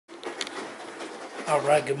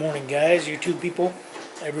Alright, good morning guys, YouTube people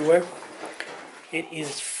everywhere. It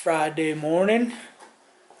is Friday morning.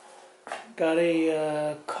 Got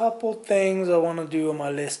a couple things I want to do on my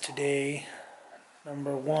list today.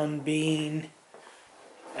 Number one being,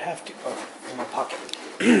 in my pocket.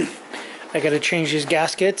 I gotta change these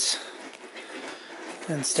gaskets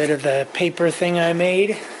instead of the paper thing I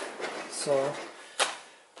made. So,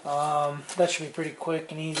 that should be pretty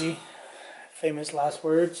quick and easy. Famous last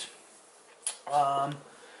words. I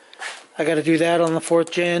gotta do that on the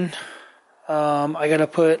 4th gen. I gotta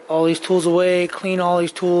put all these tools away, clean all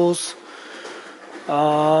these tools.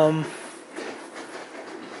 I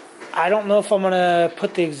don't know if I'm gonna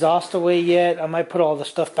put the exhaust away yet. I might put all the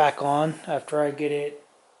stuff back on after I get it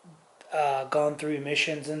gone through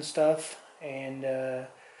emissions and stuff and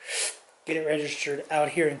get it registered out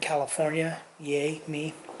here in California. Yay,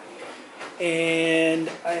 me. And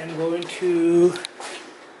I am going to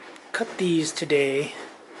cut these today.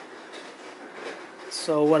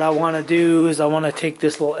 So what I want to do is I want to take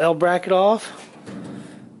this little L bracket off.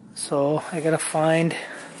 So I gotta find,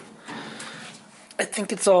 I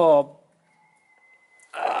think it's all,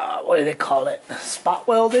 what do they call it? Spot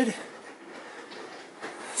welded.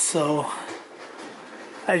 So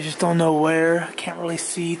I just don't know where. I can't really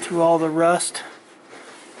see through all the rust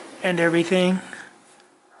and everything.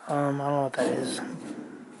 I don't know what that is.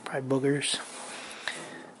 Probably boogers.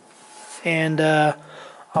 And I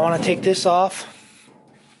want to take this off.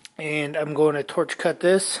 And I'm going to torch cut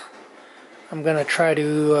this. I'm going to try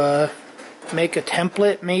to make a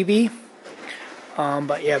template maybe.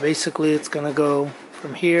 But yeah, basically it's going to go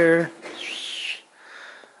from here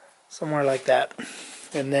somewhere like that.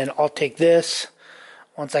 And then I'll take this.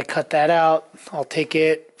 Once I cut that out, I'll take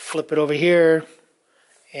it, flip it over here,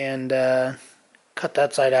 and cut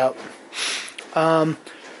that side out.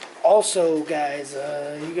 Also, guys,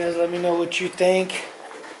 you guys let me know what you think.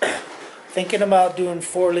 Thinking about doing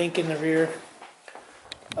 4-link in the rear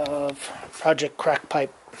of Project Crack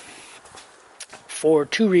Pipe for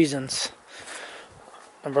 2 reasons.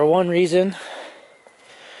 Number 1 reason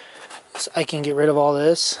is I can get rid of all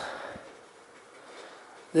this.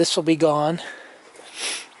 This will be gone.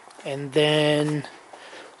 And then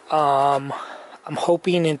I'm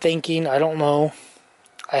hoping and thinking, I don't know,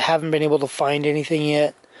 I haven't been able to find anything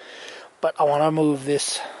yet, but I want to move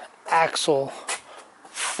this axle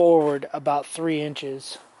forward about 3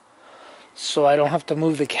 inches so I don't have to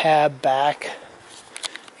move the cab back,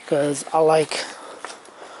 because I like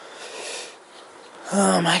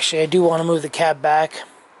actually I do want to move the cab back.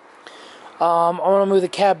 I want to move the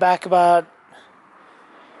cab back about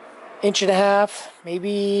 1.5 inches,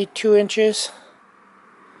 maybe 2 inches.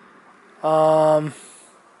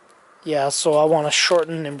 Yeah, so I want to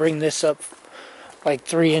shorten and bring this up like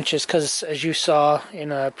 3 inches, because as you saw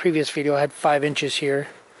in a previous video, I had 5 inches here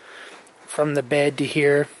from the bed to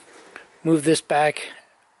here. Move this back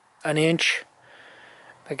 1 inch.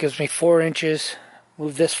 That gives me 4 inches.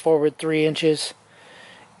 Move this forward 3 inches.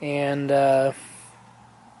 And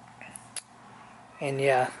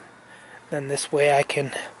yeah, then this way I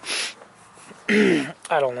can,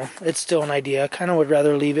 I don't know, it's still an idea. I kind of would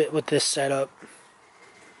rather leave it with this setup,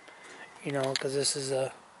 you know, because this is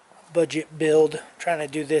a budget build. I'm trying to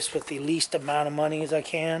do this with the least amount of money as I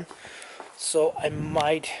can. So I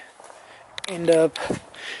might end up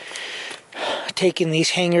taking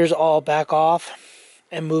these hangers all back off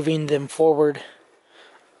and moving them forward,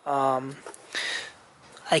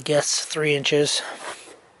 I guess 3 inches,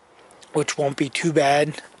 which won't be too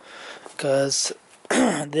bad, because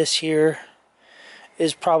this here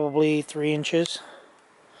is probably 3 inches.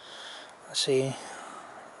 Let's see,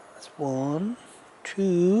 that's 1,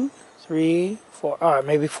 2, 3, 4, alright,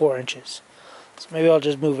 maybe 4 inches. So maybe I'll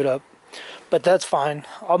just move it up, but that's fine.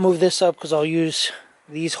 I'll move this up because I'll use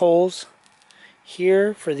these holes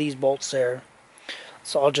here for these bolts there.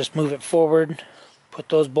 So I'll just move it forward, put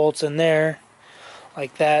those bolts in there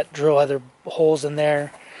like that, drill other holes in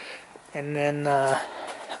there, and then I'm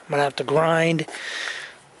gonna have to grind,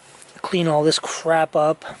 clean all this crap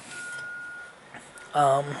up,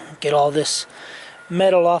 get all this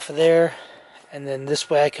metal off of there, and then this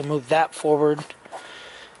way I can move that forward.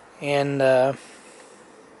 And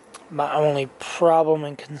my only problem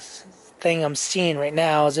and thing I'm seeing right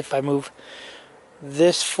now is if I move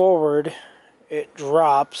this forward, it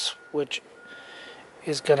drops, which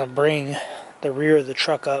is gonna bring the rear of the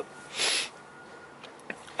truck up,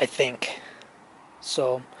 I think.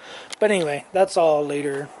 So, but anyway, that's all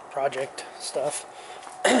later project stuff.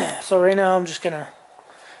 So right now I'm just gonna,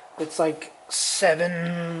 it's like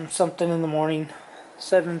 7 something in the morning,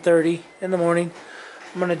 7:30 in the morning.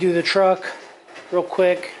 I'm gonna do the truck real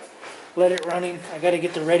quick, let it running. I got to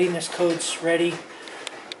get the readiness codes ready,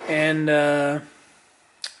 and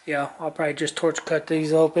yeah, I'll probably just torch cut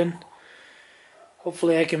these open.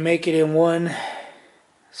 Hopefully I can make it in one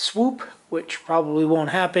swoop, which probably won't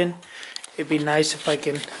happen. It'd be nice if I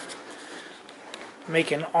can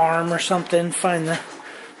make an arm or something, find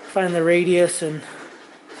the radius and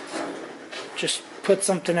just put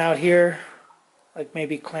something out here, like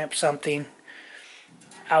maybe clamp something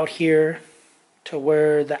out here to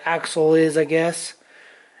where the axle is, I guess,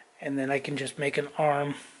 and then I can just make an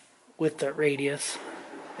arm with the radius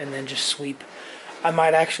and then just sweep. I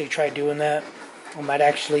might actually try doing that. I might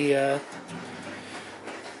actually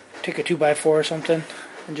take a 2x4 or something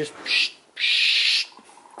and just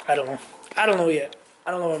I don't know. I don't know yet.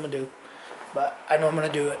 I don't know what I'm gonna do, but I know I'm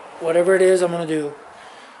gonna do it. Whatever it is, I'm gonna do.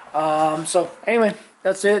 So anyway,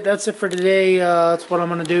 that's it. That's it for today. That's what I'm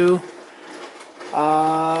gonna do.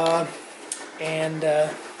 Yeah,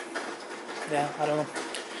 I don't know.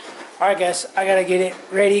 Alright guys, I gotta get it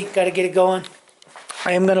ready, gotta get it going.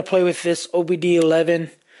 I am gonna play with this OBD11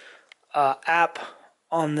 app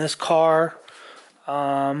on this car.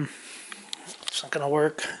 It's not gonna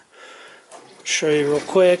work. Show you real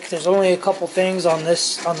quick. There's only a couple things on the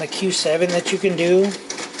Q7 that you can do.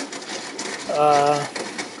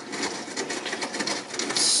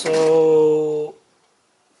 So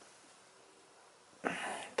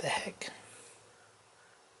the heck.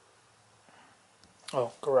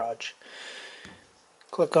 Oh, garage.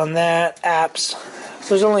 Click on that, apps. So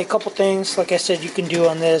there's only a couple things, like I said, you can do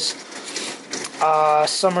on this.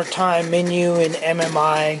 Summertime menu in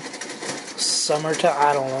MMI. Summertime,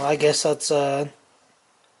 I don't know. I guess that's what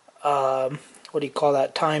do you call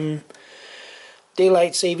that? Time,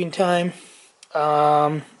 daylight saving time.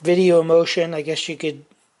 Video emotion. I guess you could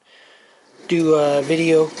do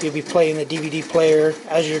video. You'll be playing the DVD player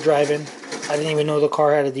as you're driving. I didn't even know the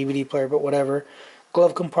car had a DVD player, but whatever.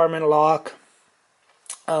 Glove compartment lock.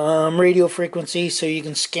 Radio frequency, so you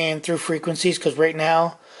can scan through frequencies, because right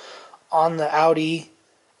now on the Audi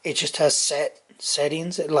it just has set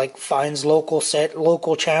settings. It like finds local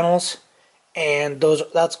channels, and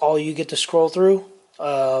that's all you get to scroll through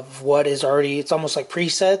of what is already. It's almost like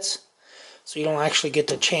presets, so you don't actually get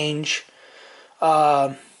to change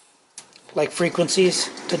like frequencies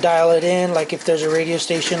to dial it in. Like if there's a radio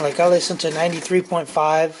station, like I listen to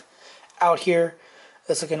 93.5 out here.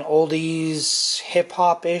 It's like an oldies hip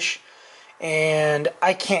hop ish, and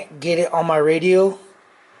I can't get it on my radio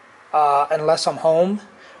unless I'm home.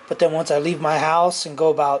 But then once I leave my house and go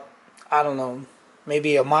about, I don't know,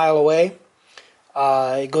 maybe a mile away,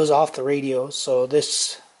 it goes off the radio. So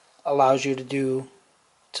this allows you to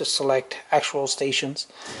select actual stations.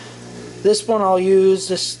 This one I'll use.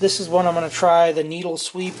 This is one I'm going to try, the needle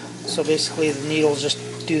sweep. So basically the needles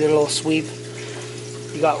just do their little sweep.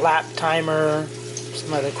 You got lap timer,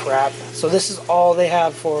 some other crap. So this is all they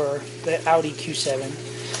have for the Audi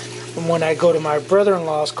Q7. And when I go to my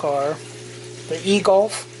brother-in-law's car, the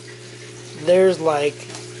e-Golf, there's like,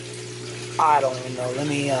 I don't even know.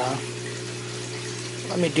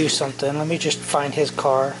 Let me do something. Let me just find his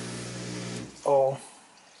car. Oh,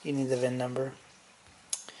 you need the VIN number.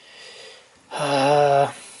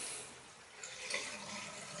 I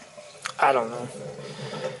don't know.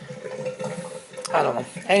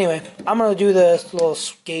 Anyway, I'm gonna do this little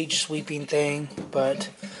gauge sweeping thing, but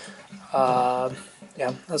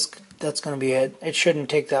yeah, that's gonna be it. It shouldn't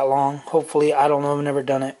take that long. Hopefully, I don't know. I've never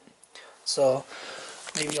done it, so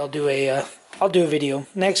maybe I'll do a video.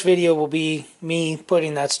 Next video will be me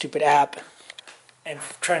putting that stupid app and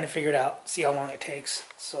trying to figure it out. See how long it takes.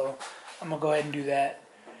 So I'm gonna go ahead and do that,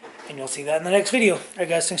 and you'll see that in the next video. Alright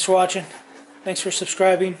guys, thanks for watching. Thanks for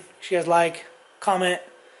subscribing. If you guys like, comment,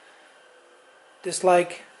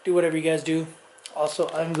 dislike, do whatever you guys do. Also,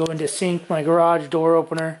 I'm going to sync my garage door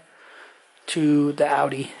opener to the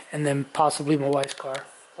Audi, and then possibly my wife's car.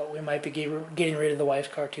 But we might be getting rid of the wife's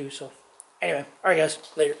car too. So anyway, alright guys,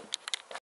 later.